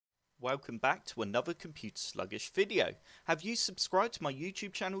Welcome back to another Computer Sluggish video. Have you subscribed to my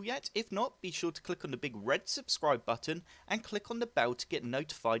YouTube channel yet? If not, be sure to click on the big red subscribe button and click on the bell to get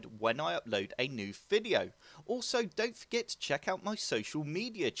notified when I upload a new video. Also, don't forget to check out my social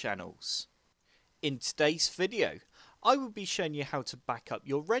media channels. In today's video, I will be showing you how to back up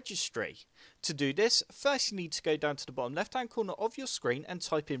your registry. To do this, first you need to go down to the bottom left hand corner of your screen and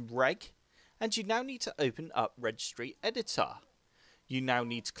type in reg, and you now need to open up Registry Editor. You now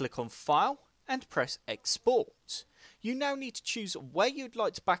need to click on File and press Export. You now need to choose where you'd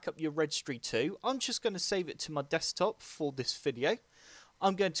like to back up your registry to. I'm just going to save it to my desktop for this video.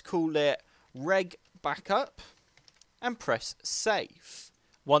 I'm going to call it Reg Backup and press Save.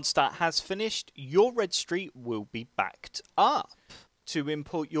 Once that has finished, your registry will be backed up. To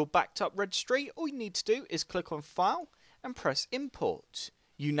import your backed up registry, all you need to do is click on File and press Import.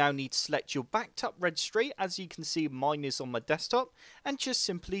 You now need to select your backed up registry, as you can see mine is on my desktop, and just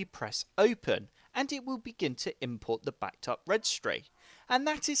simply press open and it will begin to import the backed up registry. And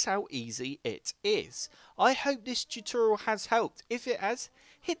that is how easy it is. I hope this tutorial has helped. If it has,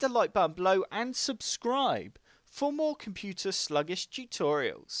 hit the like button below and subscribe for more computer sluggish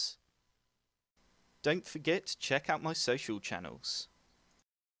tutorials. Don't forget to check out my social channels.